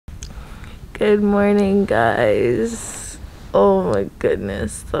Good morning, guys. Oh my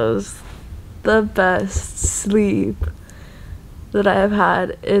goodness, that was the best sleep that I have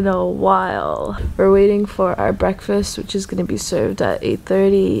had in a while. We're waiting for our breakfast, which is going to be served at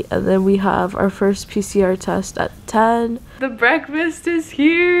 8:30, and then we have our first PCR test at 10. The breakfast is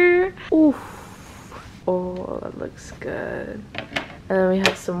here. Ooh. Oh, that looks good. And then we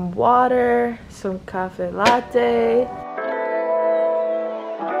have some water, some cafe latte.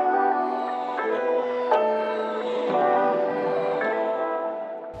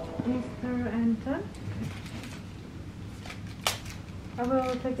 Mr. Anton, I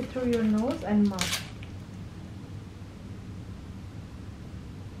will take it through your nose and mouth.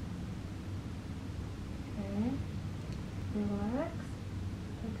 Okay, relax,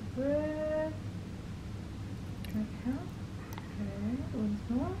 take a breath. Okay, once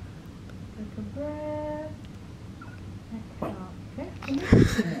more, take a breath. Okay.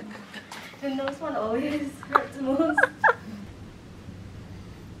 The nose one always hurts most.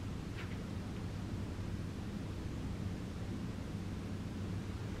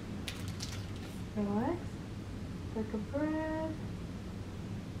 Relax. Take a breath.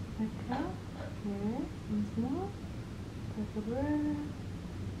 Okay. Okay. Once more. Take a breath.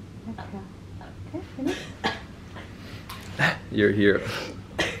 Okay. Okay. Finish. You're here.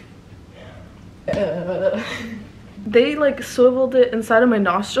 They like swiveled it inside of my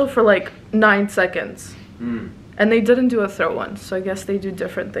nostril for like 9 seconds. And they didn't do a throat one, so I guess they do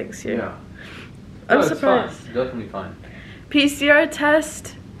different things here. Yeah. I'm surprised. It's fine. Definitely fine. PCR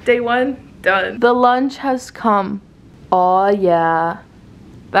test, day 1. Done. The lunch has come. Oh yeah,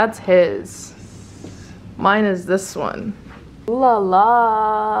 that's his. Mine is this one. Ooh la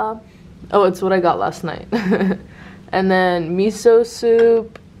la. Oh, it's what I got last night. And then miso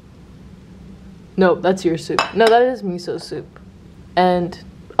soup. No, that's your soup. No, that is miso soup. And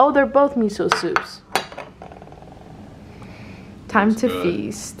oh, they're both miso soups. Time to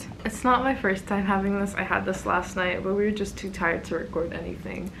feast. It's not my first time having this. I had this last night, but we were just too tired to record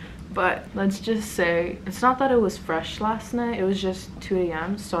anything. But let's just say, it's not that it was fresh last night, it was just 2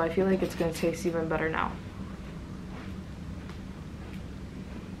 a.m. So I feel like it's gonna taste even better now.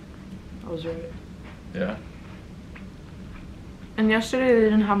 I was right. Yeah. And yesterday they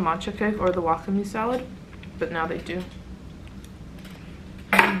didn't have matcha cake or the wakame salad, but now they do.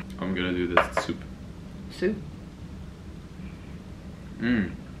 I'm gonna do this soup. Soup?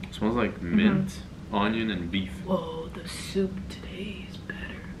 It smells like mint, onion, and beef. Whoa, the soup today is better.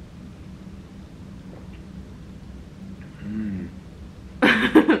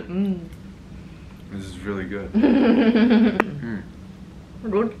 This is really good.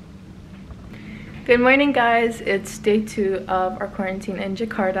 Good. Good morning, guys. It's day 2 of our quarantine in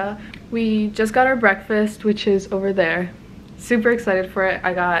Jakarta. We just got our breakfast, which is over there. Super excited for it.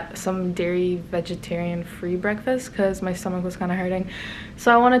 I got some dairy vegetarian free breakfast because my stomach was kind of hurting.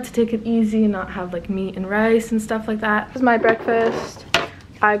 So I wanted to take it easy and not have like meat and rice and stuff like that. This is my breakfast.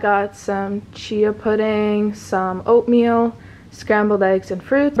 I got some chia pudding, some oatmeal, scrambled eggs and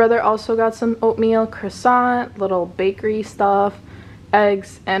fruit. Brother also got some oatmeal, croissant, little bakery stuff,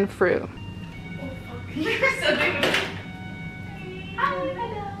 eggs and fruit. Sorry,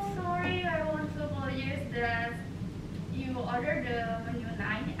 I want to apologize that you ordered the menu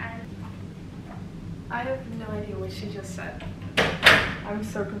 9 and I have no idea what she just said. I'm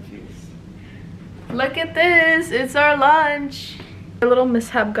so confused. Look at this, it's our lunch. A little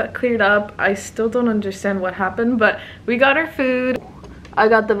mishap got cleared up. I still don't understand what happened, but we got our food. I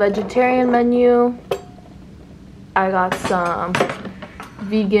got the vegetarian menu. I got some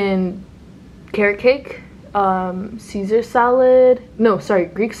vegan carrot cake, Caesar salad. No, sorry,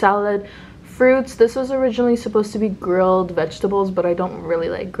 Greek salad. Fruits. This was originally supposed to be grilled vegetables, but I don't really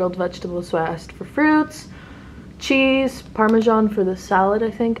like grilled vegetables, so I asked for fruits. Cheese, parmesan for the salad, I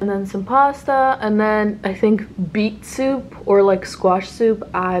think, and then some pasta, and then I think beet soup or like squash soup.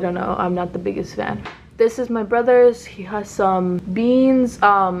 I don't know, I'm not the biggest fan. This is my brother's. He has some beans,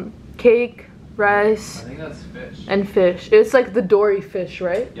 cake, rice, I think that's fish. and fish. It's like the dory fish,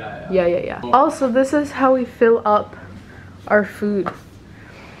 right? Yeah. Also, this is how we fill up our food.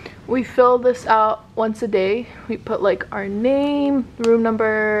 We fill this out once a day. We put like our name, room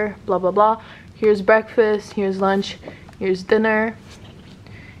number, blah blah blah. Here's breakfast, here's lunch, here's dinner.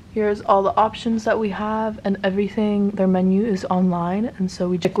 Here's all the options that we have, and everything, their menu is online, and so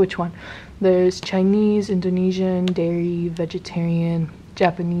we check which one. There's Chinese, Indonesian, dairy, vegetarian,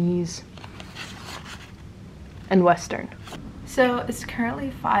 Japanese, and Western. So it's currently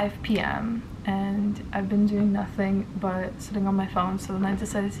 5 p.m. and I've been doing nothing but sitting on my phone, so then I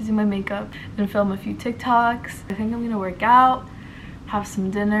decided to do my makeup and film a few TikToks. I think I'm gonna work out, have some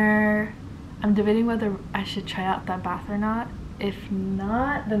dinner, I'm debating whether I should try out that bath or not. If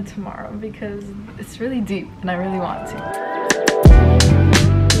not, then tomorrow, because it's really deep and I really want to.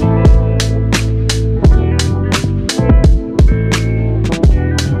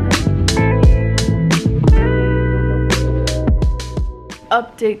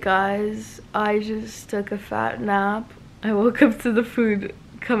 Update, guys. I just took a fat nap. I woke up to the food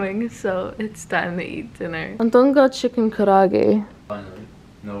coming, so it's time to eat dinner. Anton got chicken karaage. Finally,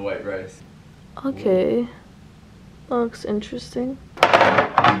 no white rice. Okay. That looks interesting.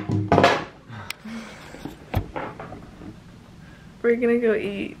 We're gonna go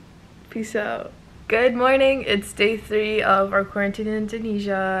eat. Peace out. Good morning. It's day 3 of our quarantine in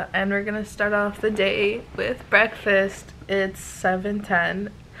Indonesia, and we're gonna start off the day with breakfast. It's 7:10.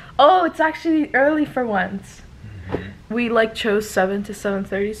 Oh, it's actually early for once. We like chose 7 to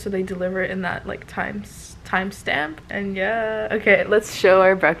 7:30, so they deliver it in that like timestamp. And yeah, okay, let's show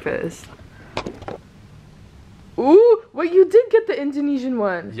our breakfast. Ooh, wait, you did get the Indonesian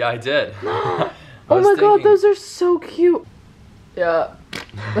one. Yeah, I did. Oh my god, those are so cute. Yeah.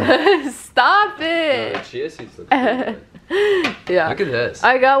 Stop it. No, chia seeds look good. Yeah. Look at this.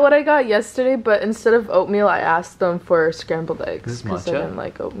 I got what I got yesterday, but instead of oatmeal, I asked them for scrambled eggs because I didn't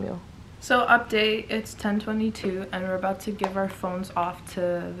like oatmeal. So update, it's 10:22 and we're about to give our phones off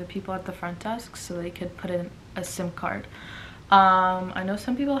to the people at the front desk so they could put in a SIM card. I know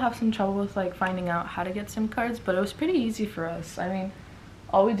some people have some trouble with like finding out how to get SIM cards, but it was pretty easy for us. I mean,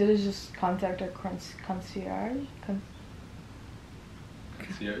 all we did is just contact our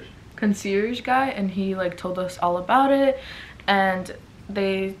concierge guy, and he like told us all about it, and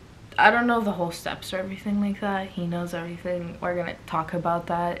I don't know the whole steps or everything like that. He knows everything. We're gonna talk about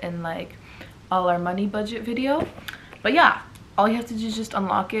that in like all our money budget video. But yeah, all you have to do is just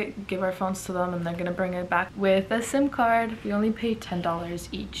unlock it, give our phones to them, and they're gonna bring it back with a SIM card. We only pay $10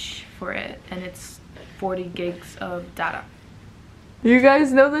 each for it, and it's 40 gigs of data. You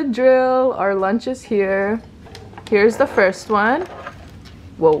guys know the drill. Our lunch is here. Here's the first one.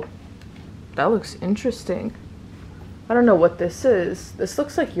 Whoa, that looks interesting. I don't know what this is. This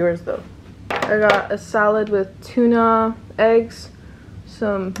looks like yours though. I got a salad with tuna, eggs,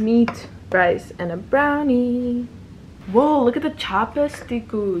 some meat, rice, and a brownie. Whoa, look at the chopsticks.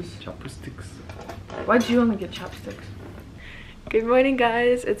 Chopsticks. Why'd you only get chopsticks? Good morning,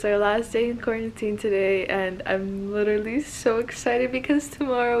 guys. It's our last day in quarantine today, and I'm literally so excited because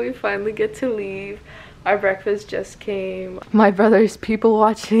tomorrow we finally get to leave. Our breakfast just came. My brother's people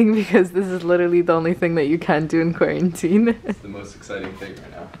watching because this is literally the only thing that you can do in quarantine. It's the most exciting thing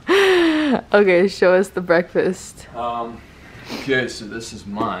right now. Okay, show us the breakfast. Okay, so this is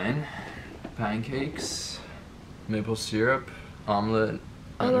mine. Pancakes, maple syrup, omelet,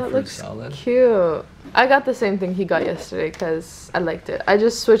 and a fruit salad. Cute. I got the same thing he got yesterday because I liked it. I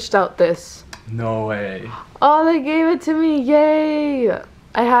just switched out this. No way. Oh, they gave it to me. Yay.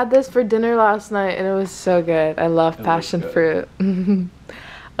 I had this for dinner last night and it was so good. I love passion fruit.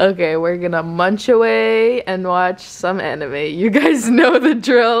 Okay, we're gonna munch away and watch some anime. You guys know the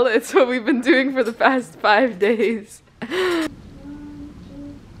drill. It's what we've been doing for the past 5 days.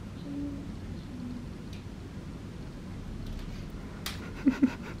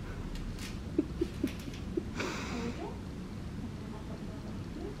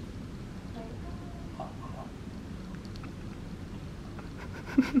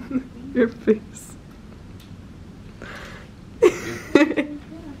 Your face.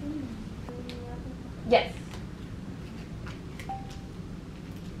 Yes.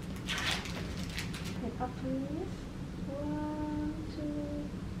 Pick up please. 1, 2,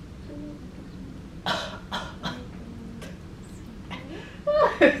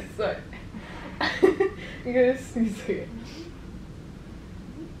 3. Sorry. You're gonna sneeze again.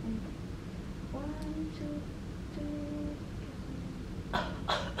 1, 2, 3.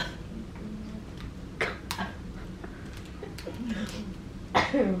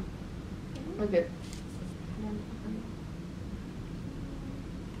 Okay.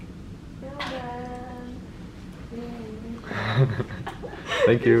 Well done.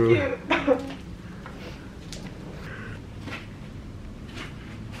 Thank you.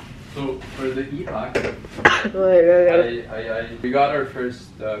 So for the EHOC, we got our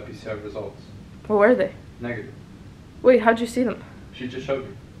first PCR results. What were they? Negative. Wait, how'd you see them? She just showed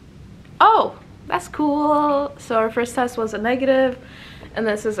me. Oh, that's cool. So our first test was a negative, and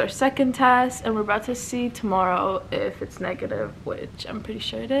this is our second test, and we're about to see tomorrow if it's negative, which I'm pretty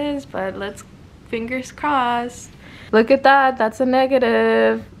sure it is, but let's fingers crossed. Look at that, that's a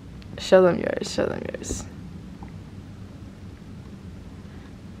negative. Show them yours, show them yours.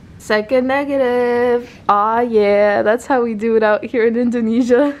 Second negative. Ah, yeah, that's how we do it out here in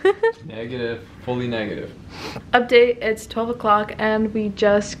Indonesia. Negative, fully negative. Update, it's 12 o'clock and we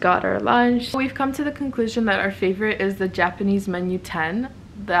just got our lunch. We've come to the conclusion that our favorite is the Japanese menu 10.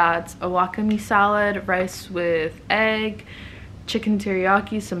 That's a wakame salad, rice with egg, chicken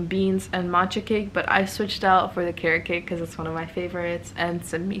teriyaki, some beans, and matcha cake, but I switched out for the carrot cake because it's one of my favorites, and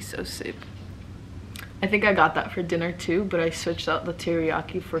some miso soup. I think I got that for dinner too, but I switched out the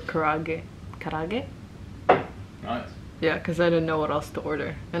teriyaki for karage. Karage? Nice. Yeah, because I didn't know what else to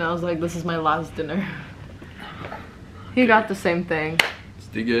order. And I was like, this is my last dinner. He got the same thing. Let's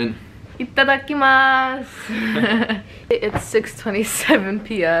dig in. Itadakimasu! It's 6:27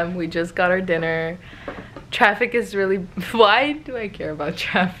 p.m. We just got our dinner. Traffic is really... Why do I care about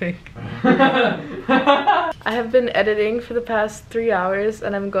traffic? I have been editing for the past 3 hours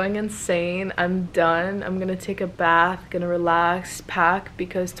and I'm going insane. I'm done. I'm gonna take a bath, gonna relax, pack,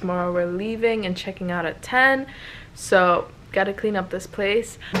 because tomorrow we're leaving and checking out at 10. So gotta clean up this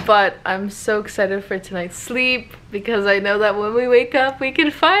place. But I'm so excited for tonight's sleep because I know that when we wake up we can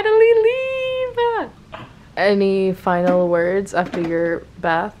finally leave. Any final words after your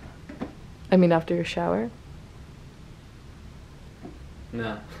bath? I mean after your shower?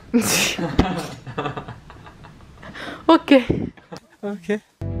 No. Okay. Okay.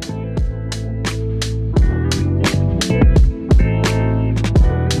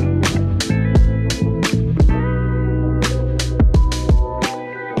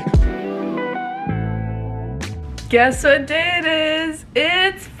 Guess what day it is?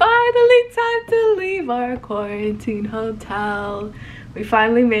 It's finally time to leave our quarantine hotel. We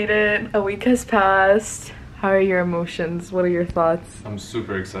finally made it. A week has passed. How are your emotions? What are your thoughts? I'm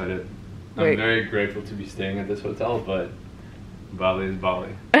super excited. Wait. I'm very grateful to be staying at this hotel, but Bali is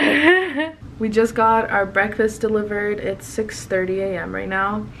Bali. We just got our breakfast delivered. It's 6:30 a.m. right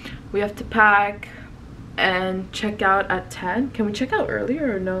now. We have to pack and check out at 10. Can we check out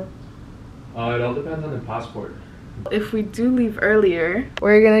earlier or no? It all depends on the passport. If we do leave earlier,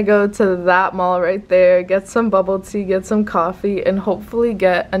 we're gonna go to that mall right there, get some bubble tea, get some coffee, and hopefully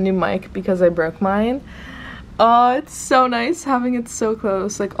get a new mic because I broke mine. Oh, it's so nice having it so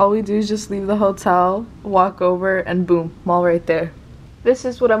close. Like, all we do is just leave the hotel, walk over, and boom, mall right there. This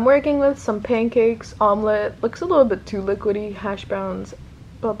is what I'm working with. Some pancakes, omelet, looks a little bit too liquidy, hash browns,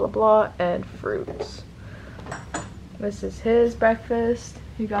 blah blah blah, and fruits. This is his breakfast.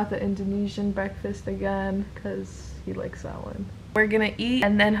 He got the Indonesian breakfast again because he likes that one. We're gonna eat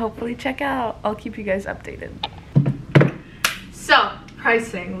and then hopefully check out. I'll keep you guys updated. So,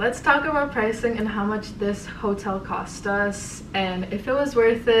 pricing. Let's talk about pricing and how much this hotel cost us and if it was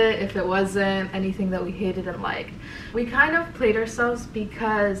worth it, if it wasn't, anything that we hated and liked. We kind of played ourselves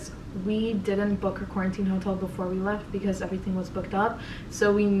because we didn't book a quarantine hotel before we left because everything was booked up,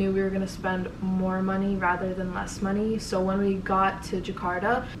 so we knew we were going to spend more money rather than less money. So when we got to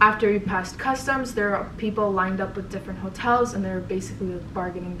Jakarta, after we passed customs, there are people lined up with different hotels and they're basically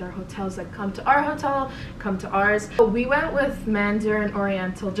bargaining their hotels, like, come to our hotel, come to ours. So we went with Mandarin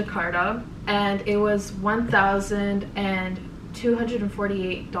Oriental Jakarta and it was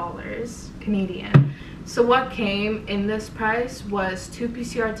 $1,248 Canadian. So what came in this price was 2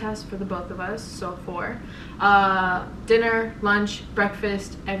 PCR tests for the both of us, so 4. Dinner, lunch,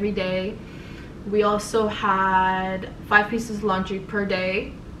 breakfast every day. We also had 5 pieces of laundry per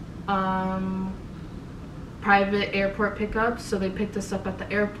day. Private airport pickups, so they picked us up at the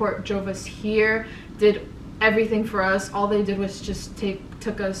airport, drove us here, did everything for us. All they did was just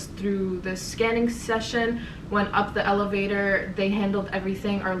took us through the scanning session, went up the elevator, they handled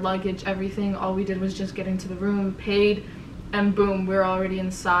everything, our luggage, everything. All we did was just get into the room, paid, and boom, we're already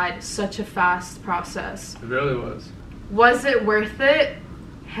inside. Such a fast process. It really was. Was it worth it?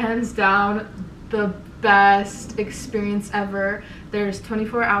 Hands down, the best experience ever. There's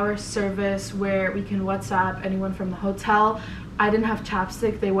 24-hour service where we can WhatsApp anyone from the hotel. I didn't have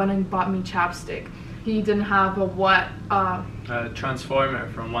chapstick, they went and bought me chapstick. He didn't have a transformer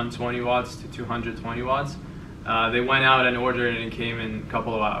from 120 watts to 220 watts. They went out and ordered and it came in a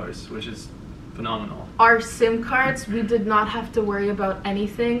couple of hours, which is phenomenal. Our SIM cards, we did not have to worry about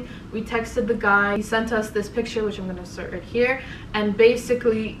anything. We texted the guy, he sent us this picture, which I'm going to insert right here, and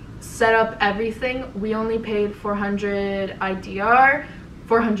basically set up everything. We only paid 400 IDR,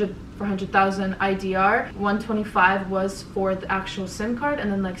 400,000 IDR. 125 was for the actual SIM card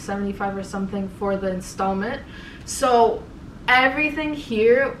and then like 75 or something for the installment. So everything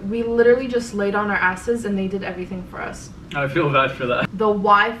here, we literally just laid on our asses and they did everything for us. I feel bad for that. The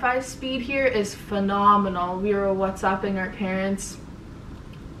Wi-Fi speed here is phenomenal. We were WhatsApping our parents.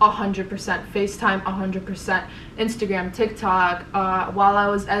 100%, FaceTime 100%, Instagram, TikTok, while I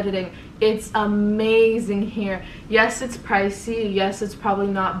was editing. It's amazing here. Yes, it's pricey. Yes, it's probably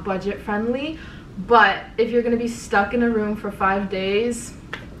not budget friendly, but if you're gonna be stuck in a room for 5 days,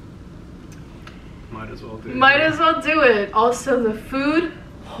 might as well do it. Might as well do it. Also, the food,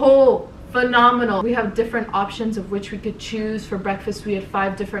 phenomenal. We have different options of which we could choose. For breakfast, we had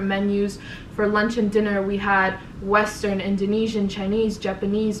 5 different menus. For lunch and dinner, we had Western, Indonesian, Chinese,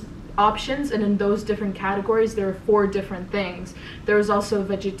 Japanese options, and in those different categories, there were 4 different things. There was also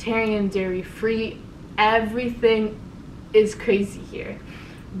vegetarian, dairy-free. Everything is crazy here.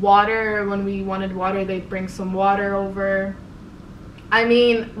 Water, when we wanted water, they'd bring some water over. I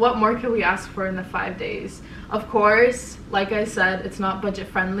mean, what more could we ask for in the 5 days? Of course, like I said, it's not budget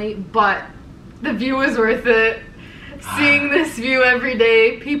friendly, but the view was worth it. Seeing this view every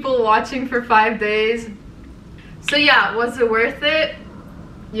day, people watching for 5 days. So yeah, was it worth it?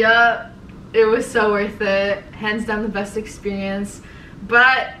 Yeah, it was so worth it. Hands down the best experience.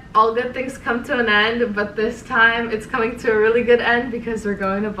 But all good things come to an end, but this time it's coming to a really good end because we're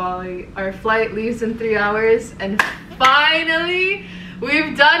going to Bali. Our flight leaves in 3 hours, and finally,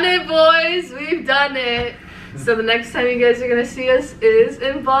 we've done it, boys. We've done it. So the next time you guys are gonna see us is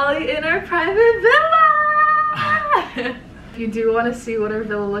in Bali in our private villa. If you do want to see what our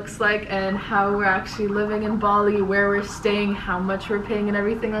villa looks like and how we're actually living in Bali, where we're staying, how much we're paying and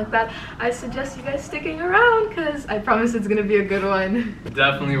everything like that, I suggest you guys sticking around because I promise it's gonna be a good one.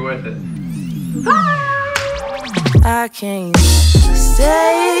 Definitely worth it. Bye! I can't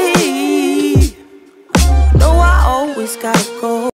stay. No, I always gotta go.